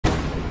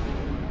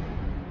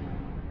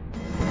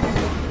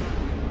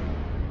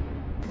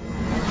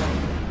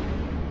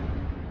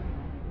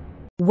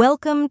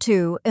Welcome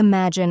to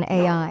Imagine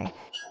AI.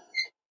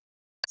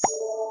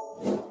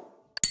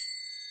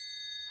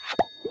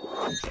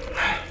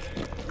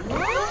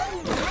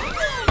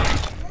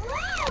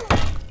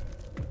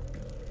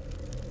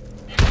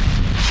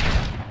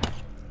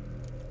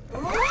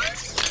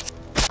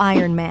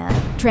 Iron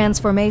Man,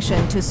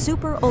 transformation to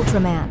Super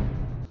Ultraman.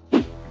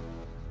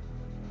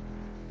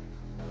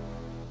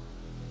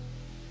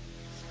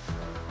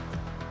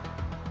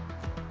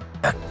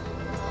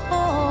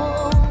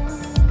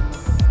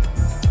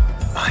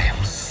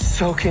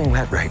 Soaking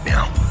wet right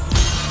now.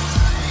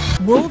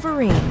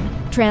 Wolverine,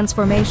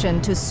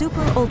 transformation to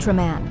Super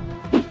Ultraman.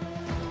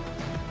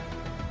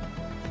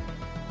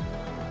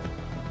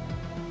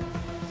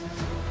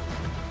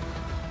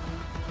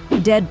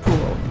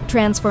 Deadpool,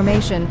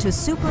 transformation to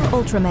Super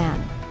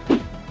Ultraman.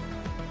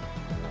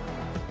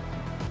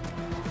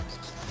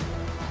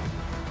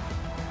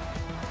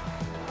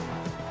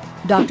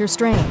 Doctor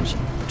Strange,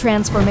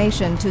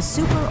 transformation to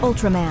Super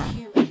Ultraman.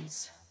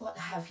 Humans, what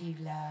have you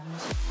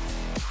learned?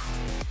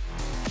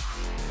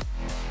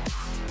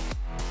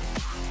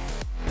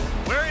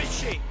 Where is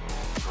she?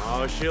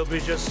 Oh, she'll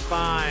be just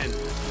fine.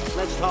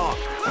 Let's talk.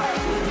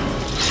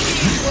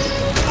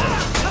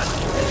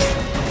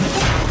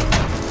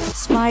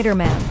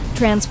 Spider-Man,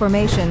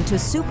 transformation to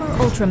Super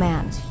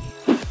Ultraman.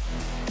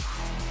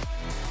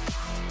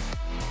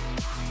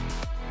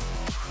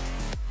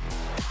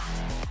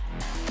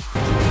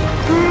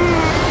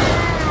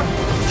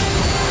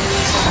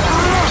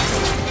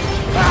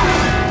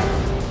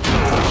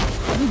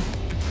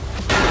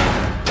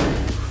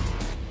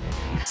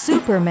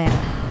 Superman,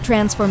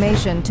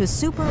 transformation to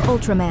Super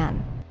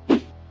Ultraman.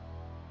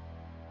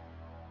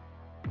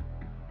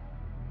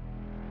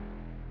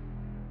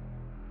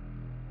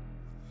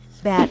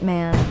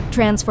 Batman,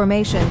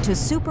 transformation to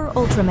Super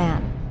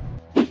Ultraman.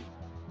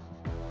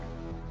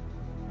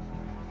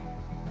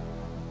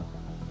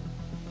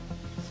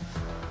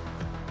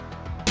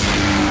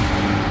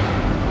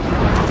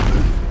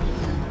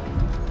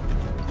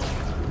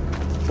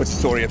 What's the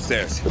story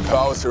upstairs? The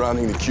power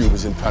surrounding the cube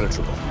is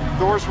impenetrable.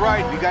 Thor's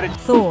right. We got it.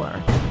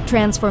 Thor,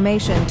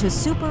 transformation to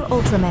Super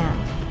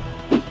Ultraman.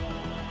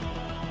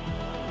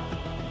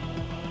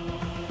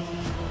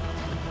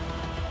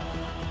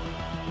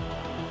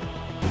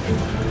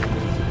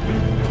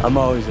 I'm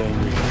always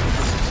angry.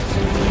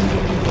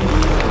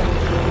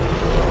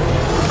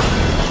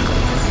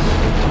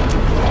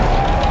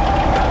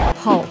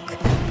 Hulk,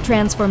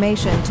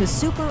 transformation to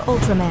Super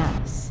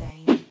Ultraman.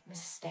 Same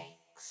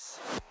mistakes.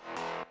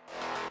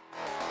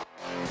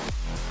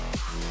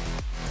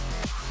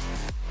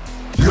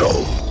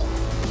 No,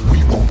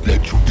 we won't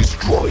let you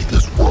destroy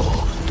this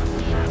world.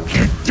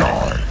 You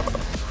die.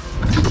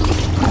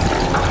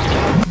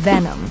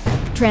 Venom,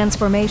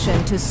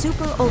 transformation to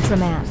Super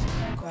Ultraman.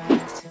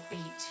 Glad to beat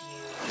you.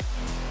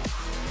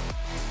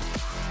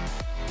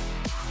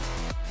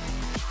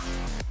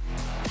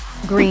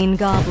 Green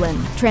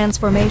Goblin,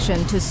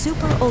 transformation to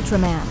Super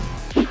Ultraman.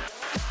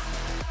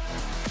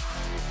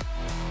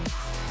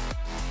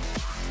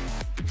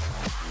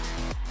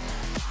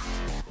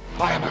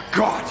 I am a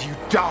god, you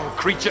dull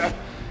creature,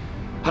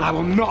 and I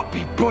will not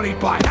be bullied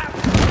by that.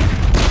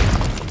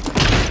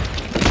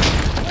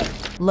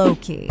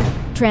 Loki,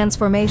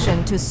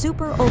 transformation to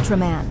Super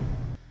Ultraman.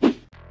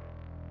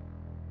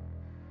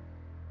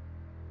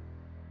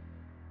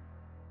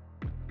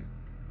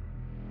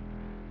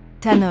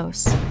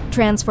 Thanos,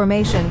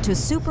 transformation to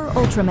Super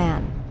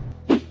Ultraman.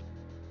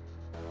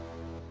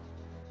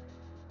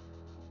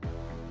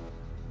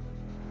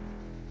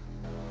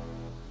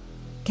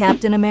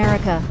 Captain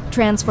America,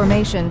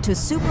 transformation to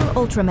Super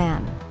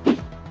Ultraman.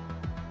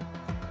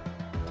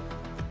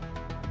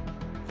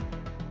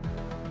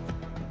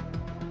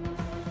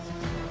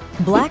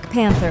 Black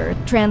Panther,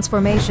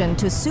 transformation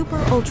to Super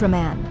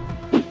Ultraman.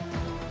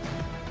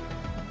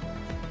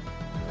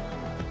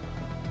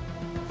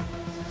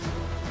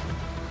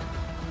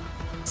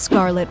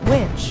 Scarlet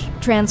Witch,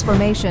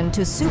 transformation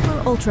to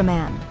Super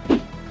Ultraman.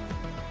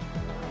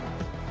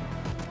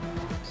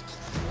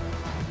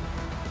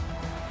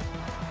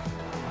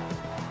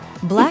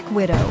 Black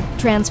Widow,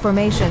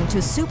 transformation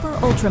to Super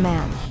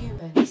Ultraman.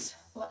 Humans,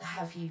 what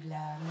have you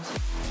learned?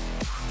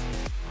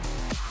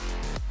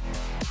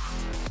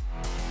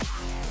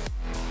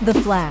 The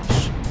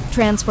Flash,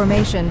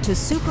 transformation to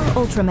Super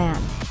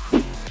Ultraman.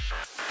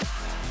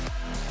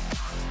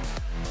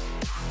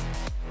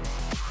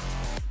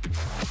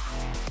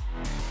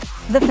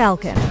 The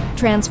Falcon,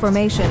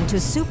 transformation to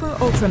Super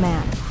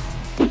Ultraman.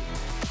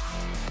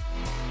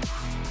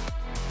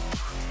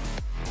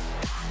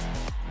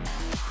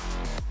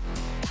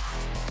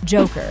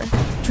 Joker,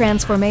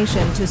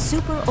 transformation to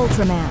Super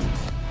Ultraman.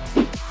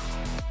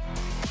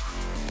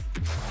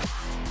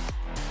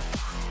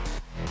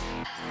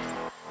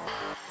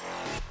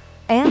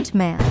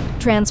 Ant-Man,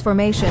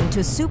 transformation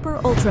to Super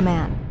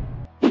Ultraman.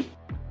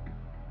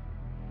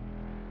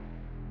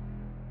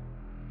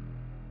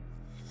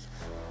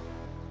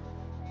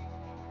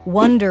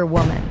 Wonder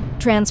Woman,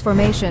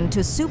 transformation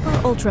to Super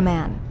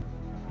Ultraman.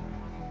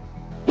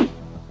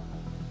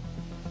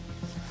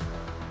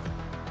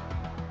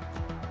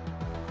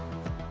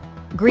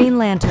 Green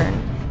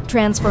Lantern,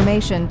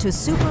 transformation to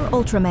Super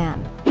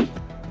Ultraman.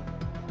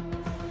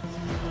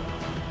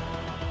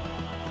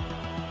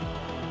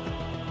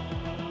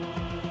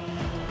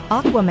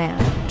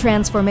 Aquaman,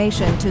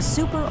 transformation to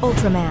Super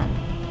Ultraman.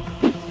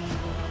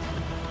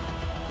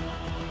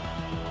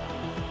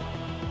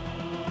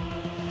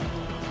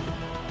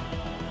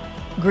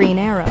 Green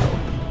Arrow,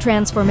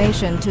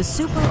 transformation to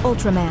Super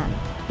Ultraman.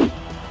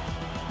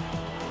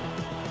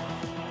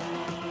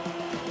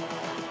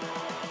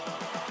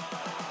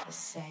 The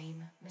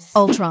same mistake.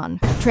 Ultron,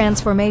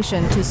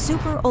 transformation to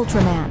Super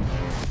Ultraman.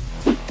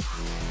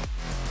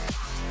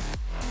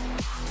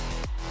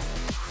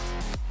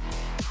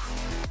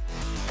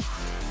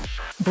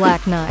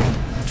 Black Knight,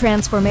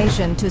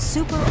 transformation to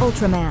Super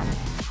Ultraman.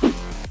 I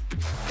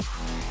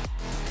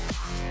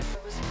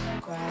was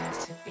programmed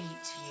to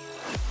beat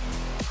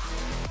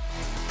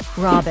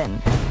you.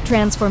 Robin,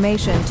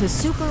 transformation to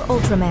Super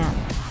Ultraman.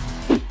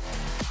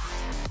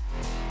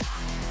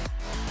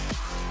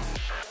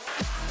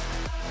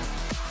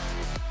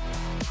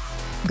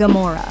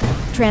 Gamora,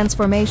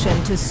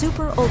 transformation to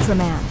Super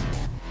Ultraman.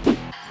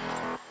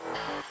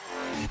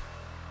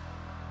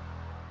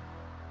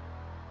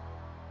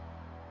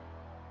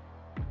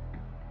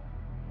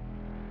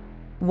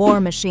 War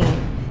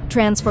Machine,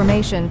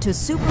 transformation to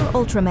Super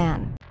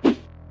Ultraman.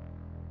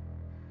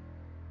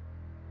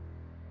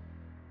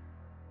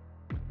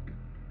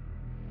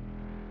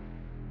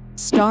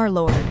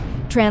 Star-Lord,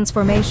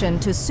 transformation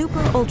to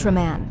Super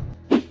Ultraman.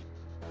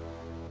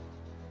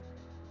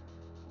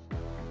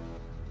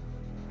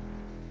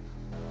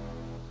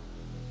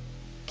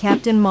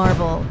 Captain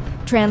Marvel,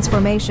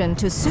 transformation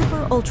to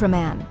Super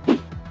Ultraman.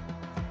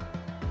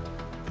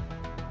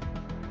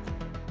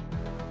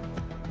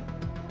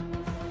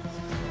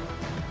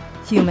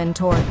 Human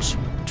Torch,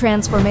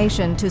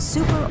 transformation to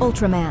Super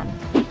Ultraman.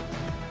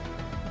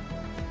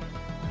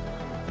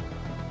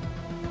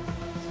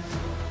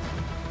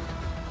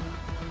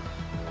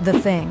 The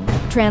Thing,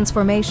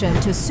 transformation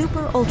to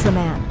Super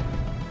Ultraman.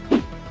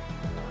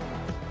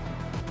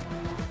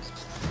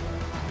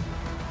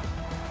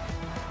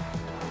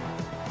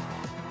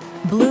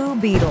 Blue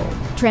Beetle,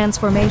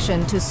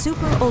 transformation to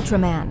Super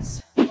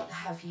Ultraman. What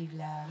have you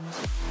learned?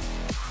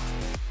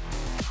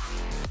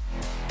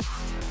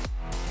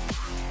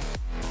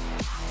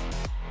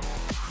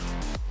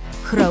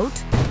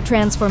 ᵗŒᵃ,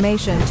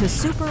 transformation to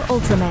Super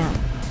Ultraman.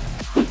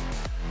 I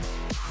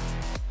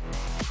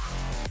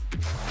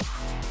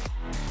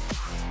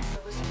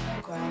was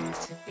programmed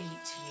to beat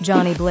you.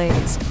 Johnny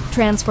Blaze,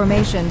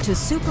 transformation to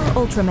Super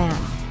Ultraman.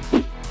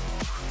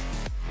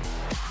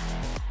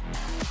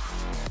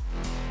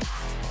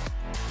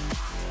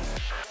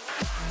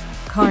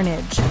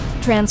 Carnage,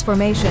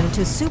 transformation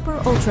to Super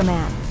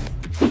Ultraman.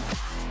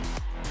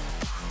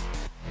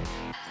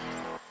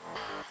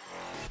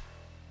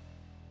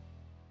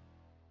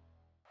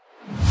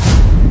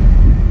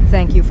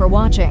 Thank you for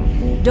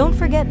watching. Don't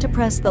forget to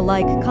press the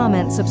like,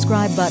 comment,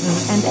 subscribe button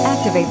and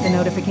activate the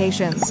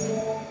notifications.